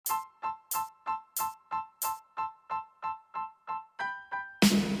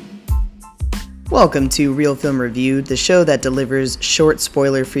Welcome to Real Film Reviewed, the show that delivers short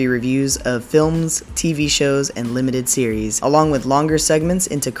spoiler-free reviews of films, TV shows, and limited series, along with longer segments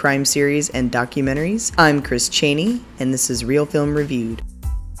into crime series and documentaries. I'm Chris Cheney, and this is Real Film Reviewed.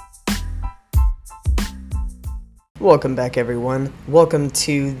 Welcome back, everyone. Welcome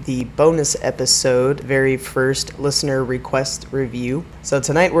to the bonus episode, very first listener request review. So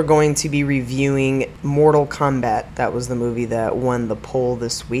tonight we're going to be reviewing Mortal Kombat. That was the movie that won the poll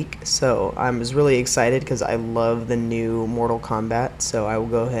this week. So I was really excited because I love the new Mortal Kombat. So I will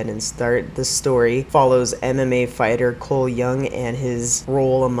go ahead and start. The story follows MMA fighter Cole Young and his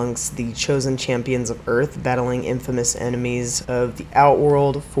role amongst the chosen champions of Earth, battling infamous enemies of the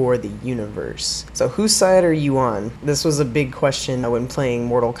Outworld for the universe. So whose side are you on? This was a big question when playing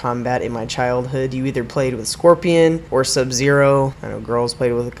Mortal Kombat in my childhood. You either played with Scorpion or Sub-Zero. I know girls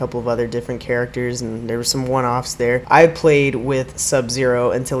played with a couple of other different characters, and there were some one-offs there. I played with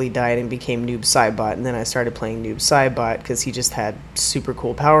Sub-Zero until he died and became Noob Saibot, and then I started playing Noob Saibot because he just had super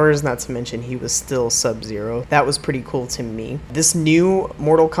cool powers, not to mention he was still Sub-Zero. That was pretty cool to me. This new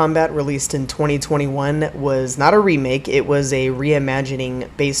Mortal Kombat, released in 2021, was not a remake, it was a reimagining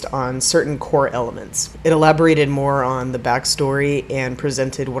based on certain core elements. It elaborated more on the backstory and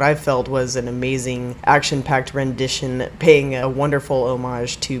presented what I felt was an amazing action-packed rendition, paying a wonderful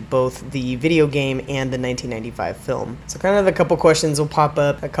homage to both the video game and the 1995 film. So kind of a couple questions will pop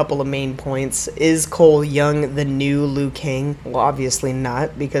up, a couple of main points. Is Cole Young the new Liu Kang? Well, obviously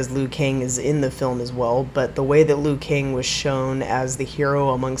not, because Liu Kang is in the film as well, but the way that Liu Kang was shown as the hero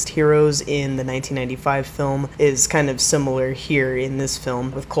amongst heroes in the 1995 film is kind of similar here in this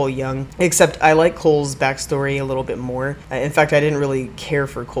film with Cole Young, except I like Cole's backstory a little bit more. In fact, I didn't really care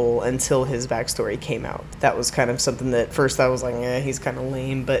for Cole until his backstory came out. That was kind of something that first I was like, he's kind of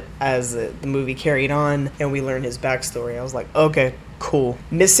lame, but as the movie carried on and we learned his backstory, I was like, okay, cool.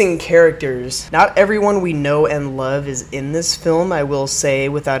 Missing characters. Not everyone we know and love is in this film, I will say,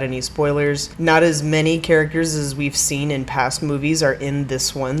 without any spoilers. Not as many characters as we've seen in past movies are in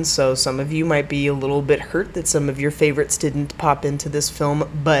this one, so some of you might be a little bit hurt that some of your favorites didn't pop into this film,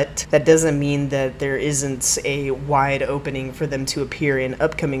 but that doesn't mean that there isn't a wide opening for them to appear in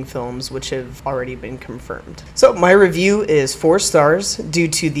upcoming films, which have already been confirmed. So my review is 4 stars. Due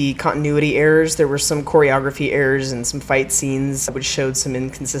to the continuity errors, there were some choreography errors and some fight scenes which showed some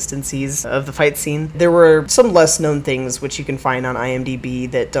inconsistencies of the fight scene. There were some less known things which you can find on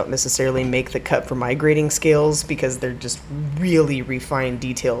IMDb that don't necessarily make the cut for my grading scales because they're just really refined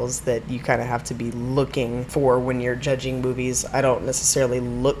details that you kind of have to be looking for when you're judging movies. I don't necessarily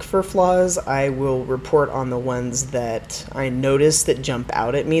look for flaws. I will report on the ones that I notice that jump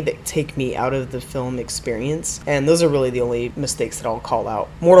out at me, that take me out of the film experience, and those are really the only mistakes that I'll call out.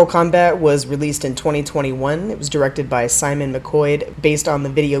 Mortal Kombat was released in 2021. It was directed by Simon McCoy, based on the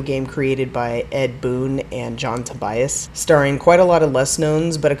video game created by Ed Boon and John Tobias, starring quite a lot of less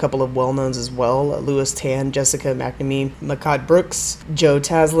knowns, but a couple of well-knowns as well: Louis Tan, Jessica McNamee, Makad Brooks, Joe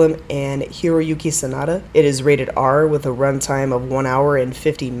Taslim, and Hiroyuki Sanada. It is rated R with a runtime of 1 hour and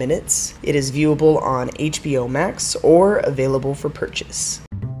 50 minutes. It is viewable on HBO Max or available for purchase.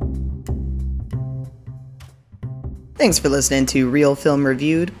 Thanks for listening to Real Film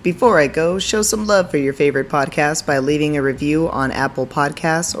Reviewed. Before I go, show some love for your favorite podcast by leaving a review on Apple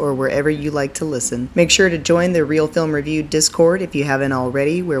Podcasts or wherever you like to listen. Make sure to join the Real Film Reviewed Discord if you haven't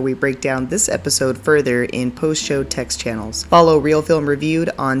already, where we break down this episode further in post-show text channels. Follow Real Film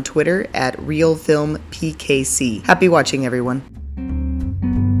Reviewed on Twitter at RealFilmPKC. Happy watching, everyone.